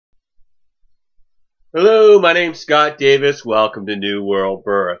Hello, my name's Scott Davis. Welcome to New World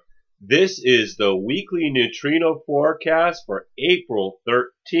Birth. This is the weekly neutrino forecast for April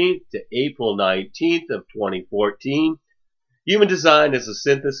 13th to April 19th of 2014. Human design is a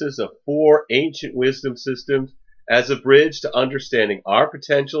synthesis of four ancient wisdom systems as a bridge to understanding our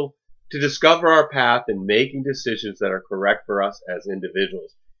potential to discover our path and making decisions that are correct for us as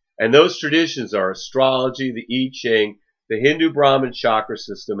individuals. And those traditions are astrology, the I Ching, the Hindu Brahmin chakra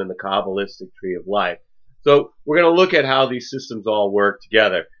system, and the Kabbalistic tree of life. So we're going to look at how these systems all work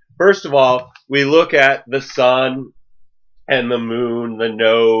together. First of all, we look at the sun and the moon, the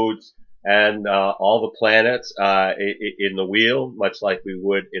nodes, and all the planets in the wheel, much like we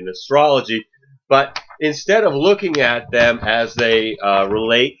would in astrology. But instead of looking at them as they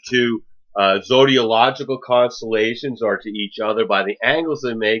relate to zodiological constellations or to each other by the angles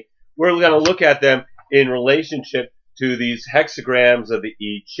they make, we're going to look at them in relationship to these hexagrams of the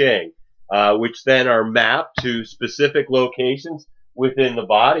I Ching, which then are mapped to specific locations within the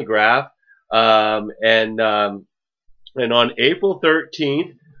body graph. And on April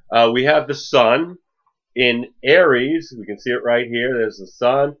 13th, we have the sun in Aries. We can see it right here. There's the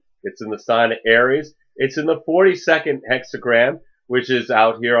sun. It's in the sign of Aries. It's in the 42nd hexagram, which is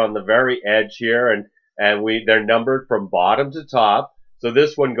out here on the very edge here, and they're numbered from bottom to top. So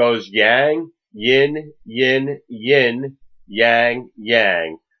this one goes yang, yin, yin, yin, yang,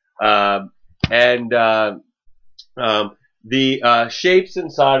 yang. The shapes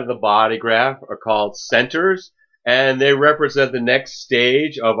inside of the body graph are called centers, and they represent the next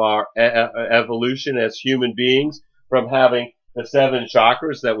stage of our evolution as human beings, from having the 7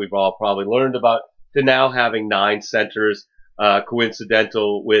 chakras that we've all probably learned about to now having 9 centers,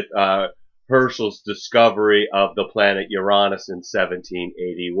 coincidental with Herschel's discovery of the planet Uranus in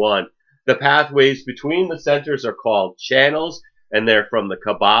 1781. The pathways between the centers are called channels, and they're from the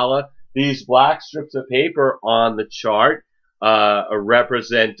Kabbalah. These black strips of paper on the chart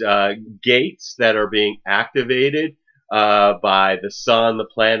represent gates that are being activated by the sun, the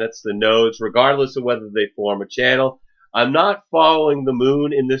planets, the nodes, regardless of whether they form a channel. I'm not following the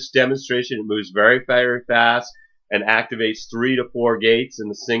moon in this demonstration. It moves very, very fast and activates 3 to 4 gates in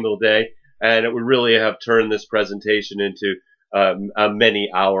a single day, and it would really have turned this presentation into a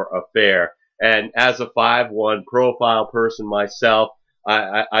many-hour affair. And as a 5-1 profile person myself,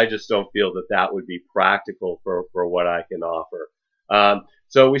 I just don't feel that that would be practical for what I can offer.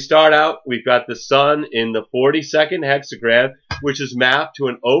 So we start out, we've got the sun in the 42nd hexagram, which is mapped to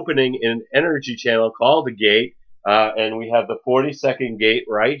an opening in an energy channel called a gate, and we have the 42nd gate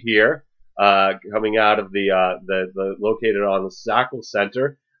right here, coming out of the located on the sacral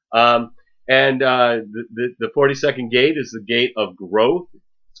center. The 42nd gate is the gate of growth.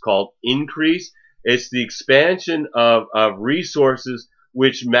 It's called increase. It's the expansion of resources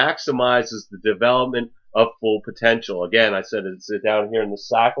which maximizes the development of full potential. Again, I said it's down here in the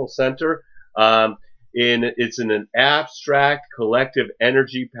sacral center. It's in an abstract collective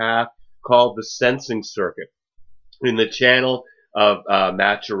energy path called the sensing circuit, in the channel of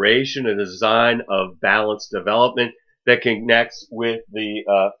maturation, a design of balanced development that connects with the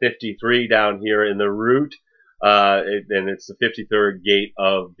 53 down here in the root. And it's the 53rd gate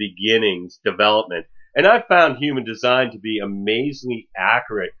of beginnings, development. And I've found human design to be amazingly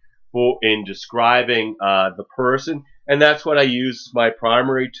accurate in describing the person, and that's what I use as my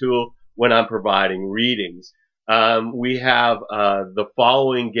primary tool when I'm providing readings. We have the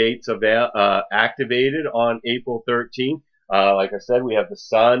following gates activated on April 13th. Like I said, we have the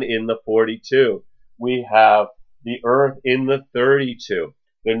sun in the 42. We have the earth in the 32.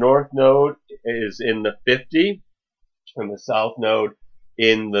 The north node is in the 50, and the south node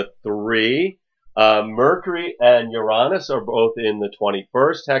in the 3. Mercury and Uranus are both in the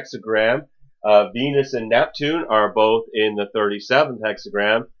 21st hexagram. Venus and Neptune are both in the 37th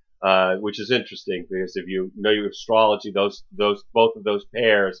hexagram, which is interesting because if you know your astrology, both of those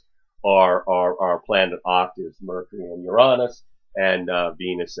pairs are planet octaves, Mercury and Uranus, and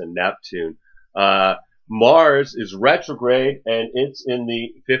Venus and Neptune. Mars is retrograde, and it's in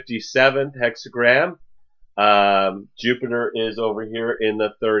the 57th hexagram. Jupiter is over here in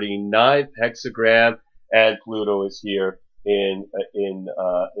the 39th hexagram, and Pluto is here in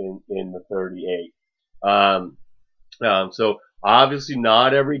the 38th. So obviously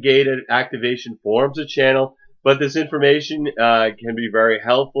not every gate activation forms a channel, but this information can be very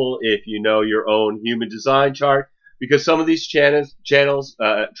helpful if you know your own human design chart, because some of these transits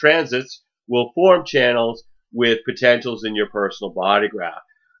will form channels with potentials in your personal body graph.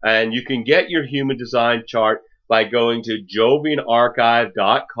 And you can get your human design chart by going to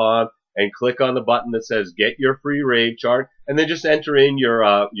jovianarchive.com and click on the button that says Get Your Free Raid Chart, and then just enter in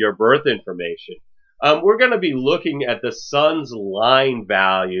your birth information. we're going to be looking at the sun's line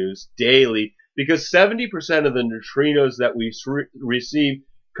values daily because 70% of the neutrinos that we receive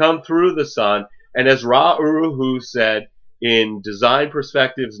come through the sun. And as Ra Uru Hu said in Design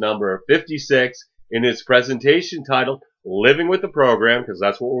Perspectives number 56 in his presentation titled Living with the Program, because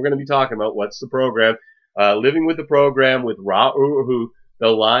that's what we're going to be talking about, what's the program, Living with the Program with Ra Uru Hu, the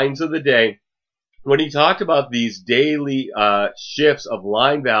lines of the day. When he talked about these daily shifts of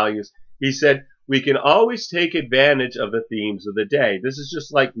line values, he said, we can always take advantage of the themes of the day. This is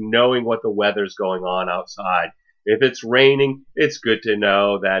just like knowing what the weather's going on outside. If it's raining, it's good to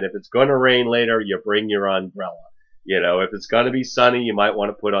know that if it's going to rain later, you bring your umbrella. You know, if it's going to be sunny, you might want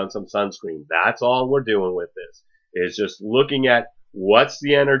to put on some sunscreen. That's all we're doing with this, is just looking at what's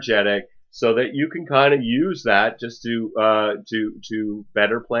the energetic so that you can kind of use that just to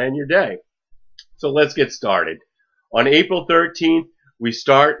better plan your day. So let's get started. On April 13th, we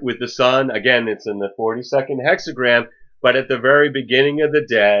start with the sun. Again, it's in the 42nd hexagram, but at the very beginning of the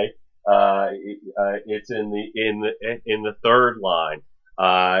day, it's in the third line,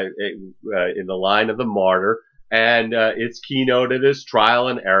 in the line of the martyr, and it's keynoted as trial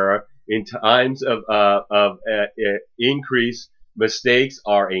and error. In times of increase, mistakes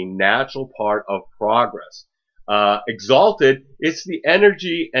are a natural part of progress. Exalted, it's the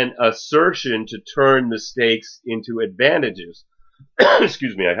energy and assertion to turn mistakes into advantages.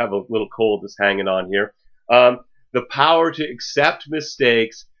 Excuse me, I have a little cold that's hanging on here. The power to accept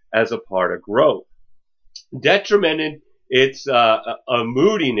mistakes as a part of growth. Detrimented, it's a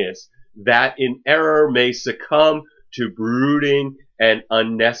moodiness that in error may succumb to brooding and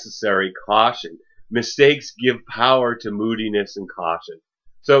unnecessary caution. Mistakes give power to moodiness and caution.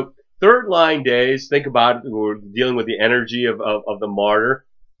 So third line days, think about it, we're dealing with the energy of the martyr.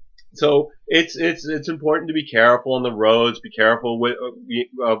 So it's important to be careful on the roads, be careful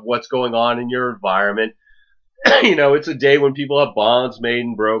of what's going on in your environment. You know, it's a day when people have bonds made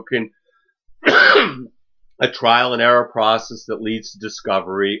and broken, a trial and error process that leads to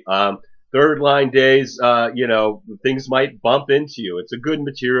discovery. Third line days, you know, things might bump into you. It's a good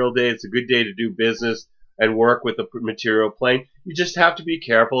material day. It's a good day to do business and work with the material plane. You just have to be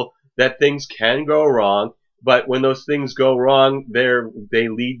careful that things can go wrong, but when those things go wrong, they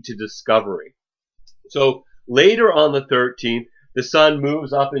lead to discovery. So later on the 13th, the sun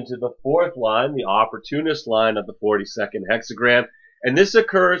moves up into the fourth line, the opportunist line of the 42nd hexagram, and this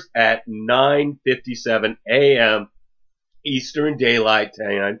occurs at 9:57 a.m. Eastern Daylight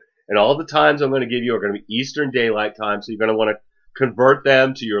Time. And all the times I'm going to give you are going to be Eastern Daylight Time, so you're going to want to convert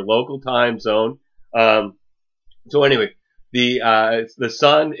them to your local time zone. So anyway, the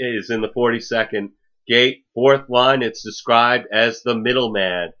sun is in the 42nd gate, fourth line. It's described as the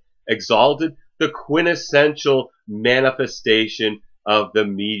middleman, exalted, the quintessential manifestation of the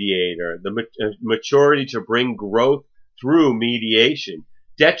mediator, the maturity to bring growth through mediation.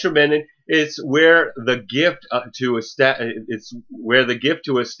 Detrimented, it's where the gift to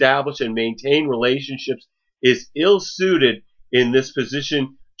establish and maintain relationships is ill-suited in this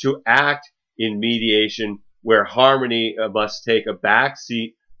position to act in mediation, where harmony must take a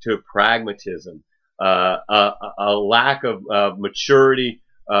backseat to pragmatism. A lack of maturity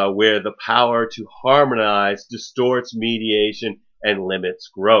where the power to harmonize distorts mediation and limits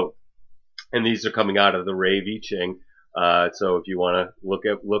growth. And these are coming out of the Rei I Ching. So if you want to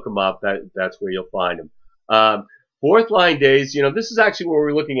look them up, that's where you'll find them. Fourth line days, you know, this is actually where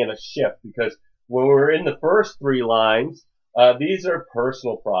we're looking at a shift, because when we're in the first three lines, these are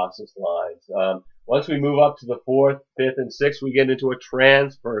personal process lines. Once we move up to the fourth, fifth, and sixth, we get into a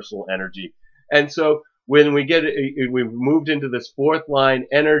transpersonal energy. And so when we've moved into this fourth line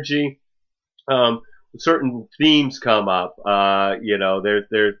energy, certain themes come up. You know, there's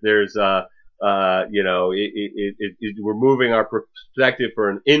you know, we're moving our perspective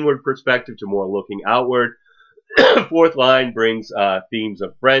from an inward perspective to more looking outward. Fourth line brings themes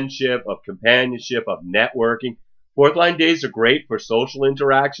of friendship, of companionship, of networking. Fourth line days are great for social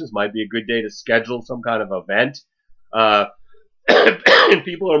interactions. Might be a good day to schedule some kind of event. And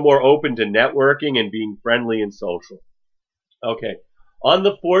people are more open to networking and being friendly and social. Okay. On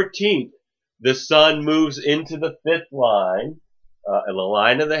the 14th, the sun moves into the fifth line, the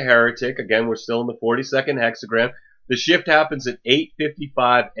line of the heretic. Again, we're still in the 42nd hexagram. The shift happens at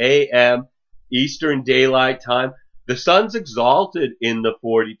 8:55 a.m. Eastern Daylight Time. The sun's exalted in the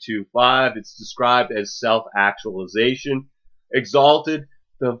 42.5. It's described as self-actualization. Exalted,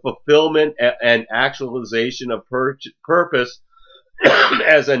 the fulfillment and actualization of purpose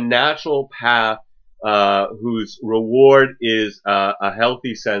as a natural path whose reward is a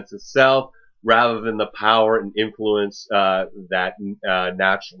healthy sense of self rather than the power and influence that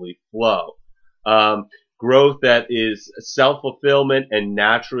naturally flow. Growth that is self-fulfillment and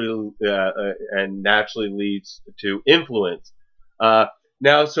naturally leads to influence.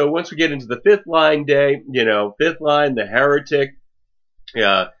 Now, so once we get into the fifth line day, fifth line, the heretic,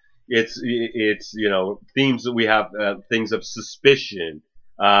 it's themes that we have, things of suspicion,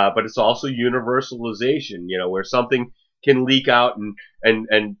 but it's also universalization, where something can leak out and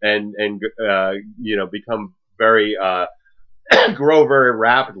become very grow very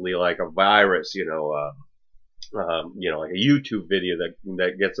rapidly, like a virus, like a YouTube video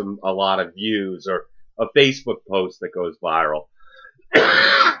that gets a lot of views, or a Facebook post that goes viral.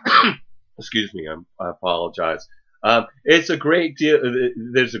 Excuse me, I apologize. It's a great deal.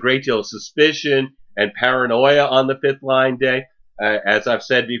 There's a great deal of suspicion and paranoia on the fifth line day. As I've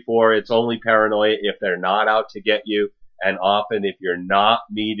said before, it's only paranoia if they're not out to get you, and often if you're not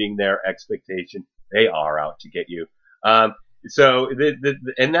meeting their expectation, they are out to get you. And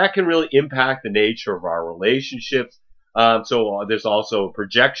that can really impact the nature of our relationships. So there's also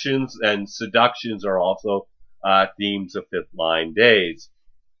projections, and seductions are also themes of fifth line days.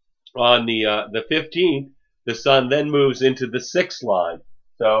 On the 15th, the sun then moves into the sixth line,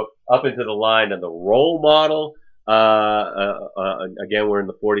 so up into the line of the role model. Again, we're in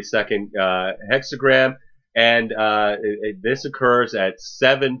the 42nd hexagram, and this occurs at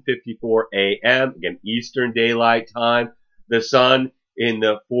 7:54 a.m. again, Eastern Daylight Time. The sun in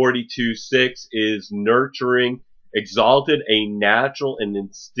the 42.6 is nurturing, exalted, a natural and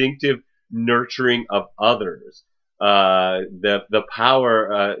instinctive nurturing of others. The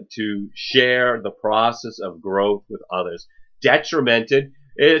power to share the process of growth with others. Detrimented,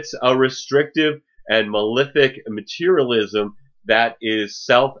 it's a restrictive and malefic materialism that is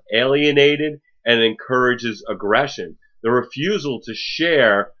self-alienated and encourages aggression. The refusal to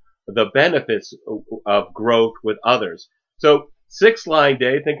share the benefits of growth with others. So, sixth line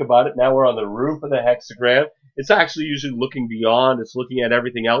day, think about it. Now we're on the roof of the hexagram. It's actually usually looking beyond. It's looking at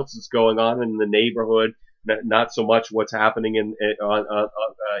everything else that's going on in the neighborhood, not so much what's happening in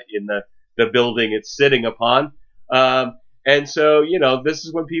the building it's sitting upon. And so, this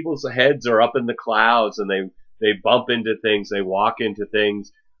is when people's heads are up in the clouds, and they bump into things, they walk into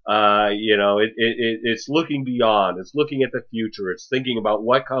things. It's looking beyond. It's looking at the future. It's thinking about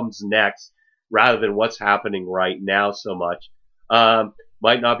what comes next rather than what's happening right now so much.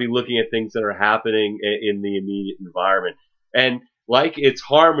 Might not be looking at things that are happening in the immediate environment. And like its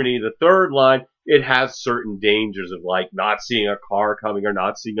harmony, the third line, it has certain dangers of like not seeing a car coming or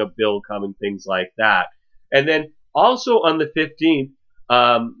not seeing a bill coming, things like that. And then also on the 15th,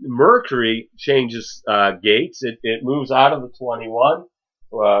 Mercury changes gates. It moves out of the 21,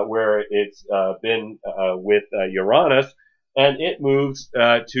 where it's been with Uranus, and it moves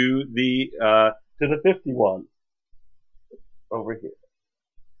to the 51 over here.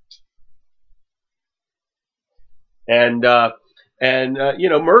 And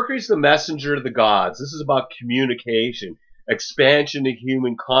Mercury's the messenger of the gods. This is about communication, expansion of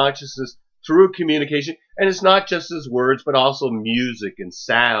human consciousness through communication. And it's not just as words, but also music and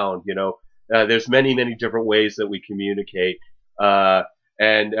sound. There's many, many different ways that we communicate. So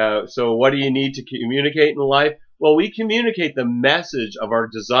what do you need to communicate in life? Well, we communicate the message of our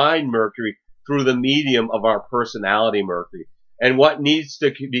design Mercury through the medium of our personality Mercury. And what needs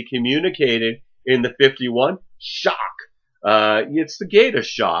to be communicated in the 51? Shock. It's the gate of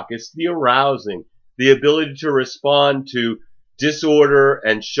shock. It's the arousing, the ability to respond to disorder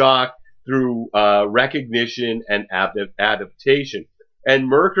and shock through recognition and adaptation. And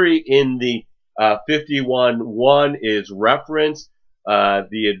Mercury in the 51.1 is reference,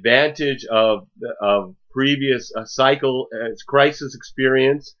 the advantage of previous cycle crisis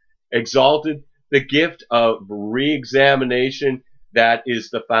experience, exalted, the gift of re-examination that is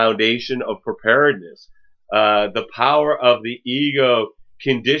the foundation of preparedness. The power of the ego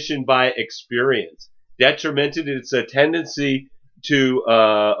conditioned by experience. Detrimented, it's a tendency to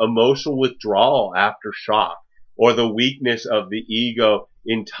emotional withdrawal after shock, or the weakness of the ego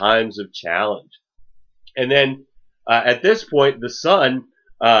in times of challenge. And then at this point, the sun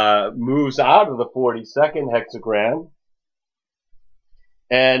moves out of the 42nd hexagram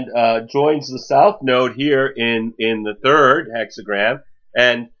and joins the south node here in the third hexagram.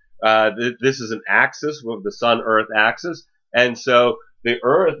 And this is an axis with the Sun-Earth axis, and so the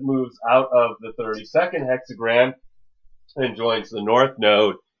Earth moves out of the 32nd hexagram and joins the North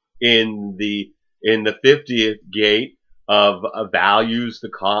Node in the 50th gate of values, the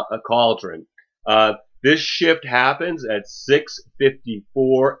cauldron. This shift happens at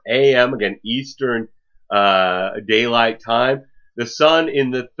 6:54 a.m. again Eastern Daylight Time. The Sun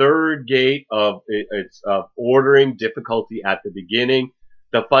in the third gate of ordering, difficulty at the beginning.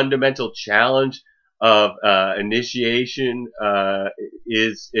 The fundamental challenge of initiation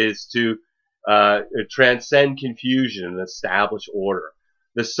is to transcend confusion and establish order.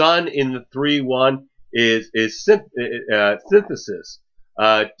 The sun in the 3-1 is synthesis.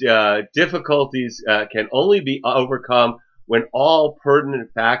 Difficulties can only be overcome when all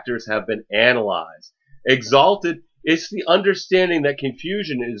pertinent factors have been analyzed. Exalted is the understanding that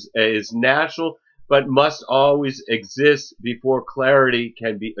confusion is natural but must always exist before clarity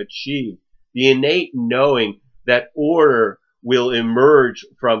can be achieved. The innate knowing that order will emerge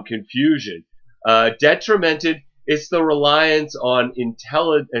from confusion. Detrimented is the reliance on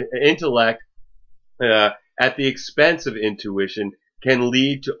intellect at the expense of intuition can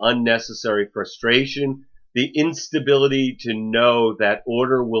lead to unnecessary frustration, the instability to know that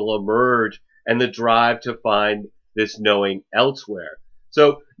order will emerge, and the drive to find this knowing elsewhere.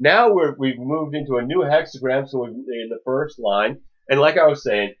 So now we've moved into a new hexagram, so we're in the first line. And like I was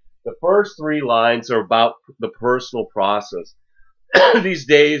saying, the first 3 lines are about the personal process. These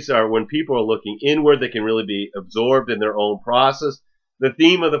days are when people are looking inward, they can really be absorbed in their own process. The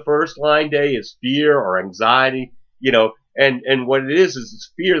theme of the first line day is fear or anxiety, and what it is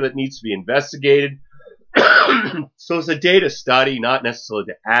it's fear that needs to be investigated. So it's a day to study, not necessarily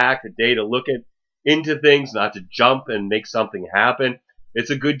to act, a day to look into things, not to jump and make something happen. It's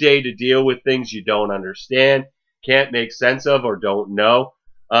a good day to deal with things you don't understand, can't make sense of, or don't know.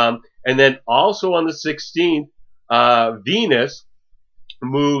 And then also on the 16th, Venus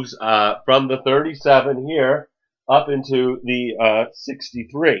moves from the 37 here up into the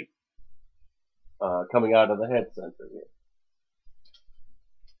 63, coming out of the head center here.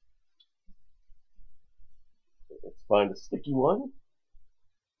 Let's find a sticky one.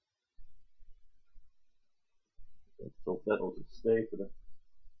 Let's hope that'll just stay for the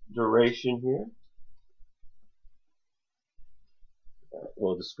duration here.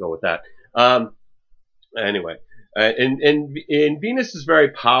 We'll just go with that. Anyway, and Venus is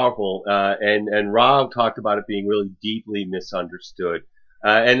very powerful, and Rob talked about it being really deeply misunderstood.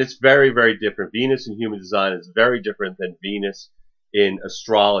 And it's very, very different. Venus in human design is very different than Venus in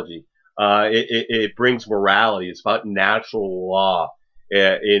astrology. It brings morality. It's about natural law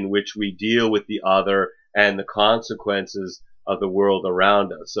in which we deal with the other and the consequences of the world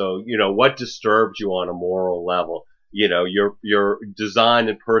around us. So, what disturbs you on a moral level? Your design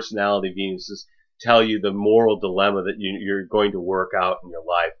and personality Venuses tell you the moral dilemma that you're going to work out in your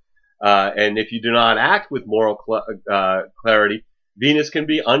life. And if you do not act with moral clarity, Venus can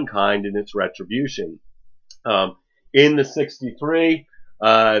be unkind in its retribution. In the 63,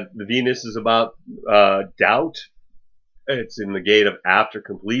 the Venus is about doubt. It's in the gate of after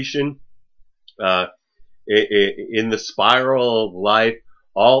completion. In the spiral of life,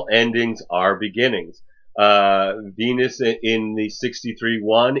 all endings are beginnings. Venus in the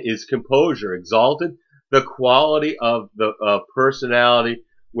 63-1 is composure, exalted, the quality of the personality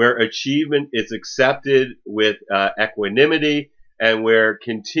where achievement is accepted with equanimity and where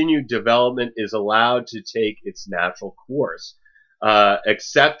continued development is allowed to take its natural course.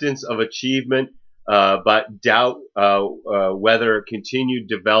 Acceptance of achievement, but doubt whether continued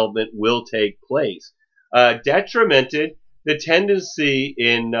development will take place. Detrimented, the tendency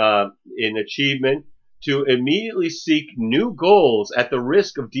in achievement to immediately seek new goals at the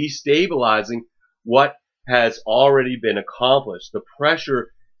risk of destabilizing what has already been accomplished. The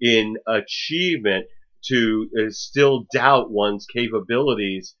pressure in achievement to still doubt one's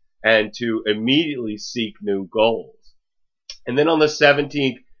capabilities and to immediately seek new goals. And then on the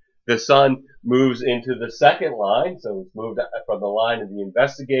 17th, the sun moves into the second line. So it's moved from the line of the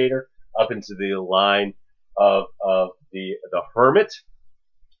investigator up into the line of the hermit.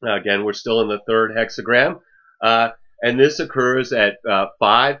 Again, we're still in the third hexagram. And this occurs at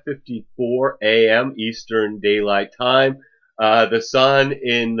 5:54 a.m. Eastern Daylight Time. The sun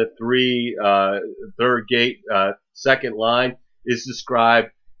in the third gate, second line, is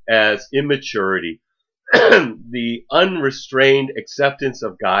described as immaturity. The unrestrained acceptance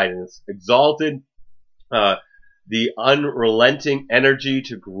of guidance. Exalted, the unrelenting energy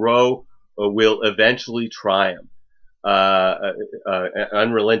to grow will eventually triumph.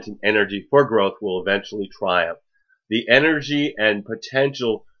 Unrelenting energy for growth will eventually triumph. The energy and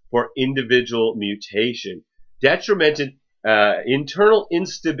potential for individual mutation. Detrimented, internal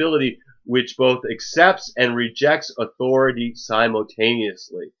instability which both accepts and rejects authority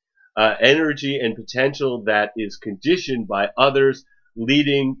simultaneously. Energy and potential that is conditioned by others,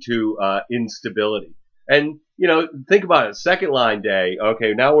 leading to instability. And think about it. Second line day.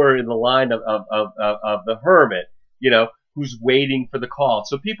 Okay, now we're in the line of the hermit. Who's waiting for the call.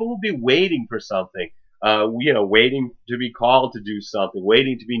 So people will be waiting for something. waiting to be called to do something,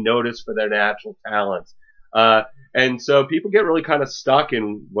 waiting to be noticed for their natural talents. And so people get really kind of stuck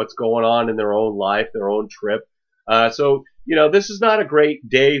in what's going on in their own life, their own trip. So this is not a great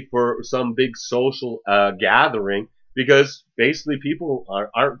day for some big social gathering, because basically people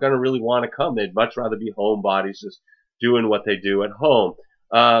aren't going to really want to come. They'd much rather be homebodies, just doing what they do at home.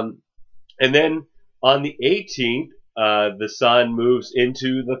 And then on the 18th, the sun moves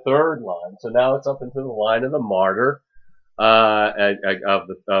into the third line. So now it's up into the line of the martyr of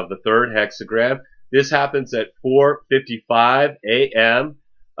the third hexagram. This happens at 4:55 a.m.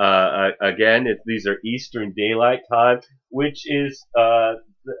 Again, these are Eastern Daylight Time, which is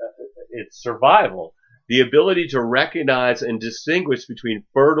it's survival. The ability to recognize and distinguish between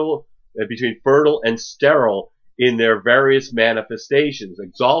fertile and sterile in their various manifestations.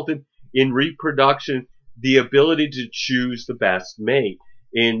 Exalted in reproduction, the ability to choose the best mate.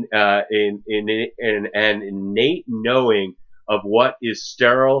 In an innate knowing of what is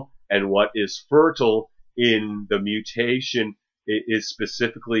sterile and what is fertile in the mutation is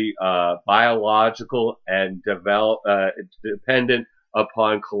specifically biological and dependent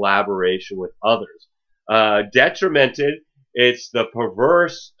upon collaboration with others. Detrimented, it's the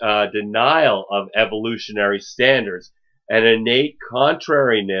perverse denial of evolutionary standards, an innate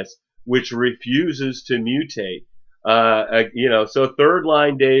contrariness which refuses to mutate. So third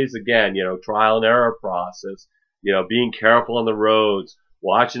line days, again, trial and error process, being careful on the roads,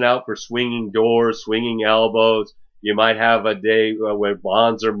 watching out for swinging doors, swinging elbows. You might have a day where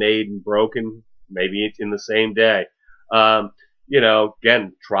bonds are made and broken, maybe in the same day.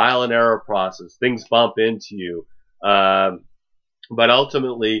 Again, trial and error process, things bump into you. But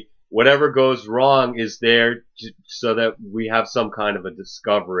ultimately, whatever goes wrong is there so that we have some kind of a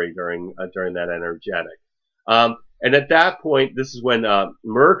discovery during that energetic. And at that point, this is when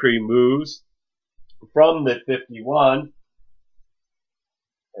Mercury moves from the 51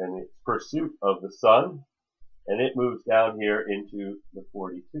 and its pursuit of the sun, and it moves down here into the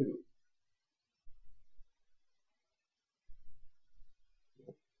 42.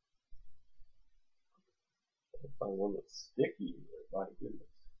 Find one that's sticky. My goodness.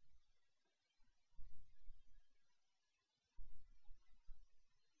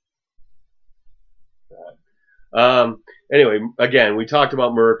 Anyway, again, we talked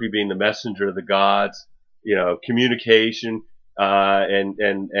about Mercury being the messenger of the gods, communication, so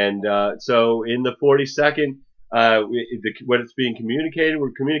in the 42nd, what it's being communicated,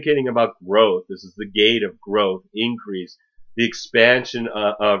 we're communicating about growth. This is the gate of growth, increase, the expansion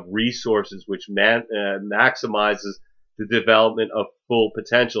of resources, which maximizes the development of full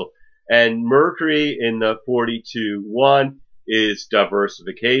potential. And Mercury in the 42-1 is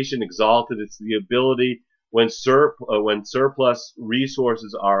diversification. Exalted, it's the ability when surplus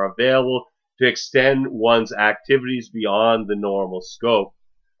resources are available to extend one's activities beyond the normal scope.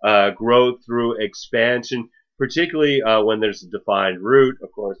 Growth through expansion, particularly when there's a defined root.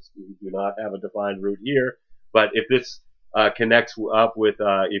 Of course, we do not have a defined root here, but if this connects up with,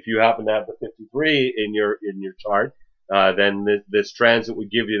 if you happen to have the 53 in your chart, then this transit would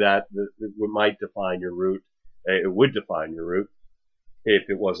give you that. It might define your root. It would define your root if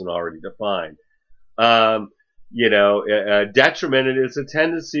it wasn't already defined. Detrimented is a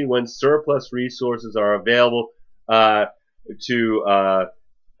tendency when surplus resources are available to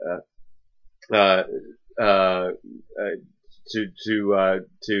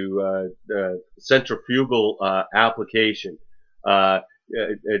centrifugal application,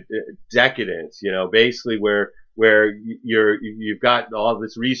 decadence. Basically where you've got all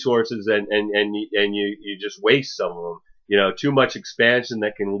this resources and you just waste some of them. Too much expansion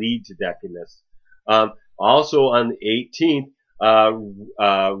that can lead to decadence. Also on the 18th,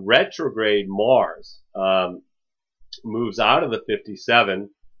 retrograde Mars moves out of the 57,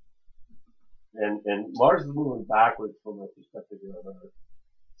 and Mars is moving backwards from my perspective here on Earth.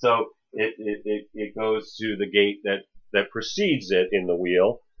 So it goes to the gate that precedes it in the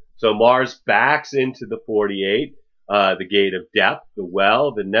wheel. So Mars backs into the 48, the gate of depth, the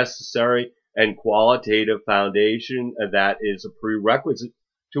well, the necessary and qualitative foundation that is a prerequisite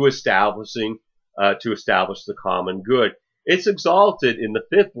to establish the common good. It's exalted in the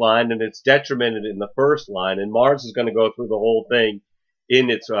 5th line and it's detrimented in the 1st line, and Mars is going to go through the whole thing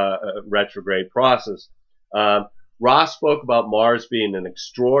in its retrograde process. Ross spoke about Mars being an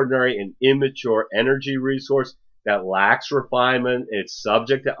extraordinary and immature energy resource that lacks refinement. It's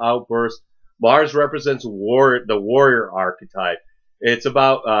subject to outbursts. Mars represents the warrior archetype. It's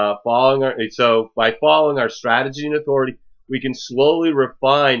about by following our strategy and authority, we can slowly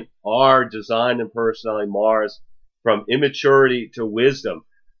refine our design and personality Mars from immaturity to wisdom.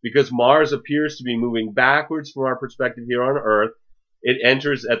 because Mars appears to be moving backwards from our perspective here on Earth. It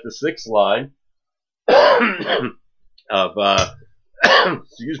enters at the 6th line of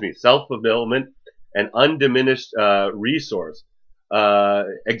excuse me, self-fulfillment and undiminished resource.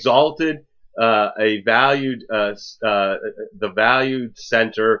 Exalted, a valued, the valued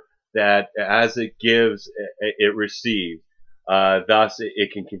center that as it gives, it receives. Thus,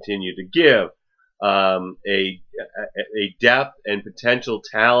 it can continue to give. A depth and potential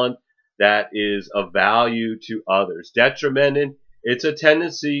talent that is of value to others. Detrimented, it's a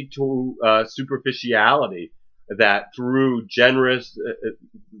tendency to superficiality that through generous,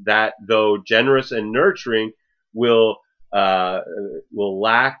 that though generous and nurturing will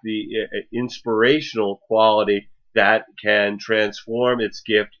lack the inspirational quality that can transform its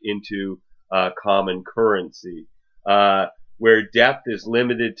gift into common currency. Where depth is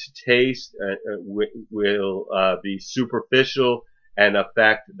limited to taste, will be superficial and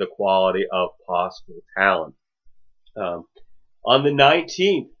affect the quality of possible talent. On the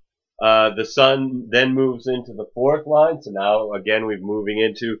 19th, the sun then moves into the 4th line. So now again we're moving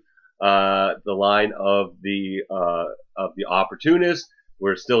into the line of the opportunist.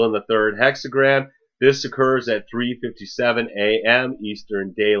 We're still in the 3rd hexagram. This occurs at 3:57 a.m.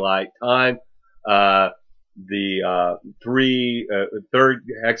 Eastern Daylight Time. The 3rd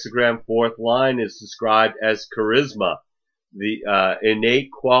hexagram 4th line is described as charisma, the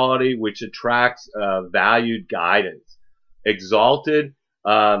innate quality which attracts valued guidance. Exalted,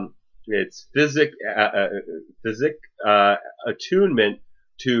 it's physic attunement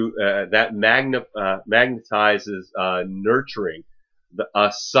to that magnetizes nurturing,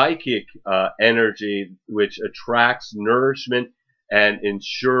 a psychic energy which attracts nourishment and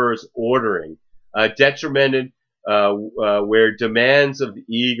ensures ordering. Detrimented, where demands of the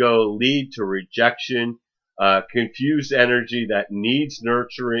ego lead to rejection, confused energy that needs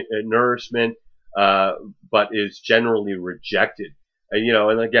nourishment, but is generally rejected.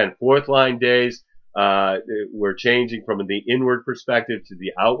 And again, 4th line days, we're changing from the inward perspective to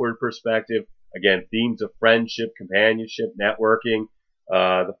the outward perspective. Again, themes of friendship, companionship, networking.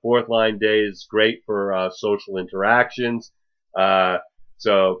 The 4th line day is great for social interactions.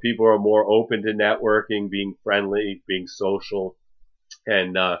 So people are more open to networking, being friendly, being social,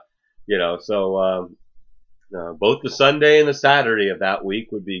 and both the Sunday and the Saturday of that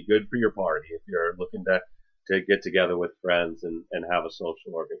week would be good for your party if you're looking to get together with friends and have a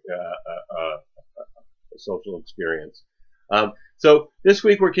social experience. So this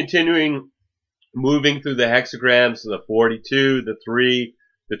week we're continuing moving through the hexagrams, the 42, the 3,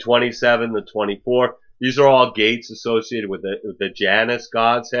 the 27, the 24. These are all gates associated with the Janus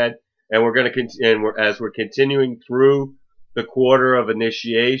God's head, and we're going to as we're continuing through the quarter of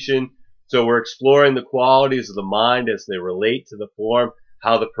initiation. So we're exploring the qualities of the mind as they relate to the form,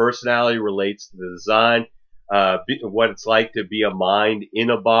 how the personality relates to the design, what it's like to be a mind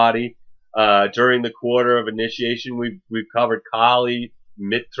in a body. During the quarter of initiation, we've covered Kali,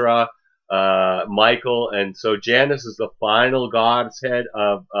 Mitra, Michael, and so Janus is the final God's head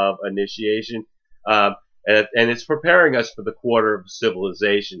of initiation. And it's preparing us for the quarter of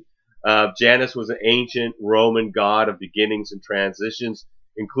civilization. Janus was an ancient Roman god of beginnings and transitions,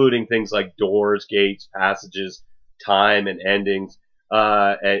 including things like doors, gates, passages, time, and endings. We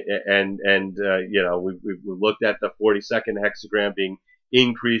looked at the 42nd hexagram being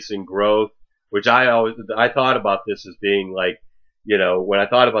increase in growth, which I thought about this as being like, when I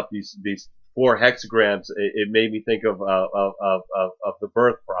thought about these 4 hexagrams, it made me think of the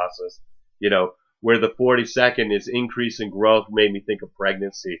birth process, where the 42nd is increase in growth, made me think of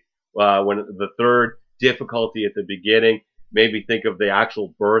pregnancy. When the 3rd, difficulty at the beginning, made me think of the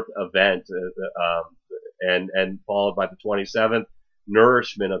actual birth event, and followed by the 27th,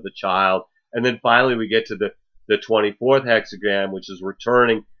 nourishment of the child. And then finally we get to the 24th hexagram, which is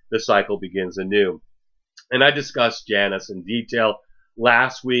returning, the cycle begins anew. And I discussed Janus in detail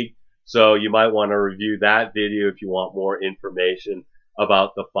last week, so you might want to review that video if you want more information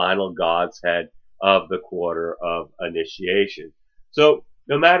about the final God's head of the quarter of initiation. So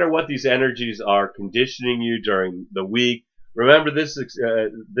no matter what these energies are conditioning you during the week, remember this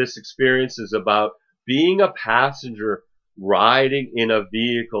experience is about being a passenger riding in a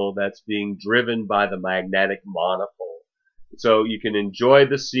vehicle that's being driven by the magnetic monopole. So you can enjoy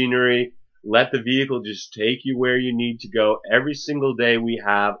the scenery, let the vehicle just take you where you need to go. Every single day we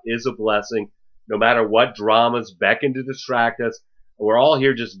have is a blessing, no matter what dramas beckon to distract us. We're all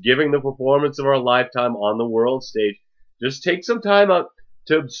here just giving the performance of our lifetime on the world stage. Just take some time out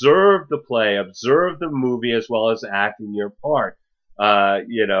to observe the play, observe the movie, as well as acting your part.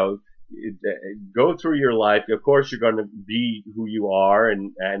 go through your life. Of course, you're going to be who you are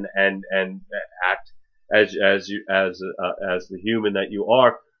and act as the human that you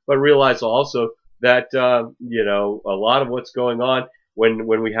are. But realize also that a lot of what's going on when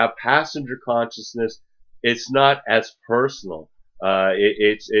we have passenger consciousness, it's not as personal.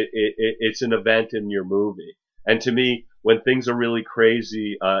 It's an event in your movie. And to me, when things are really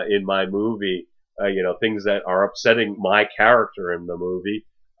crazy in my movie, things that are upsetting my character in the movie,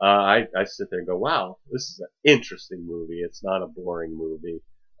 I sit there and go, wow, this is an interesting movie. It's not a boring movie.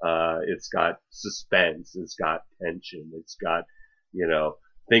 It's got suspense. It's got tension. It's got,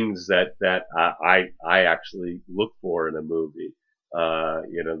 things that I actually look for in a movie.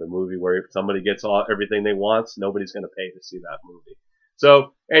 The movie where if somebody gets everything they want, nobody's going to pay to see that movie.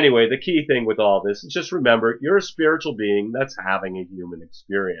 So anyway, the key thing with all this is just remember, you're a spiritual being that's having a human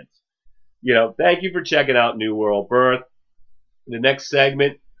experience. Thank you for checking out New World Birth. The next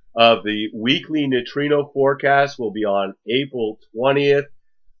segment of the weekly neutrino forecast will be on April 20th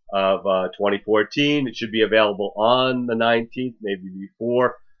of 2014. It should be available on the 19th, maybe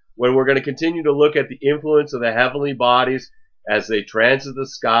before, when we're going to continue to look at the influence of the heavenly bodies as they transit the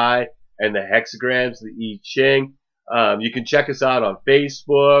sky and the hexagrams, the I Ching. You can check us out on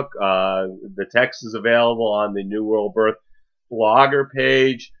Facebook. The text is available on the New World Birth blogger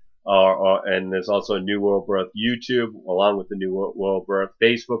page. And there's also a New World Birth YouTube along with the New World Birth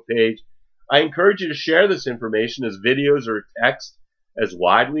Facebook page. I encourage you to share this information as videos or text as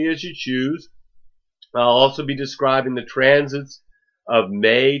widely as you choose. I'll also be describing the transits of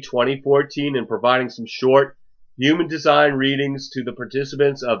May 2014 and providing some short human design readings to the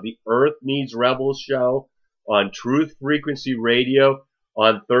participants of the Earth Needs Rebels show on Truth Frequency Radio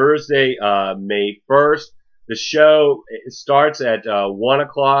on Thursday, May 1st. The show starts at 1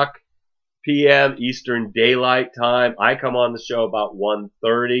 o'clock p.m. Eastern Daylight Time. I come on the show about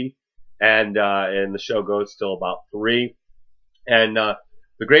 1:30, and the show goes till about 3. And the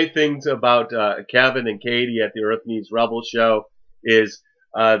great things about Kevin and Katie at the Earth Needs Rebels show is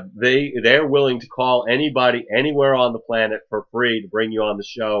they're willing to call anybody anywhere on the planet for free to bring you on the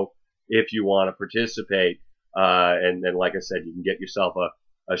show if you want to participate. And like I said, you can get yourself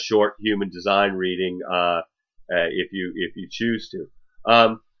a short human design reading if you choose to.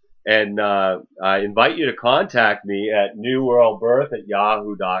 I invite you to contact me at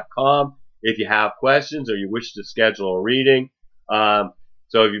newworldbirth@yahoo.com if you have questions or you wish to schedule a reading.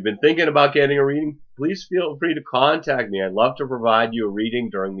 So if you've been thinking about getting a reading, please feel free to contact me. I'd love to provide you a reading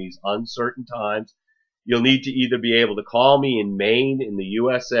during these uncertain times. You'll need to either be able to call me in Maine in the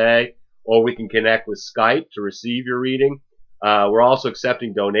USA, or we can connect with Skype to receive your reading. We're also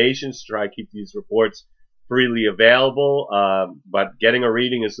accepting donations to try to keep these reports freely available, but getting a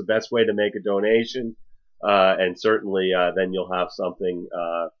reading is the best way to make a donation, and certainly then you'll have something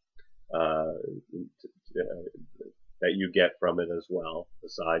that you get from it as well,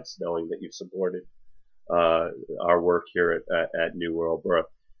 besides knowing that you've supported our work here at New World Birth.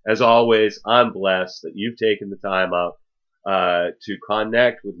 As always, I'm blessed that you've taken the time out to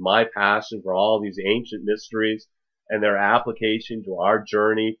connect with my passion for all these ancient mysteries and their application to our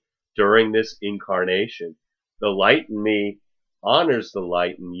journey during this incarnation. The light in me honors the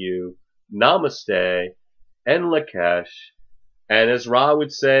light in you. Namaste and Lakesh. And as Ra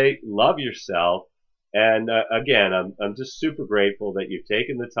would say, love yourself. And again, I'm just super grateful that you've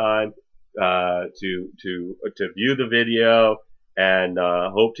taken the time to view the video, and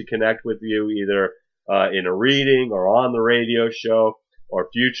hope to connect with you either in a reading or on the radio show or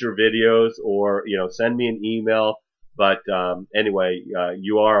future videos, or send me an email. But anyway,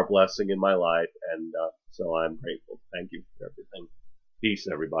 you are a blessing in my life, and so I'm grateful. Thank you for everything. Peace,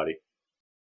 everybody.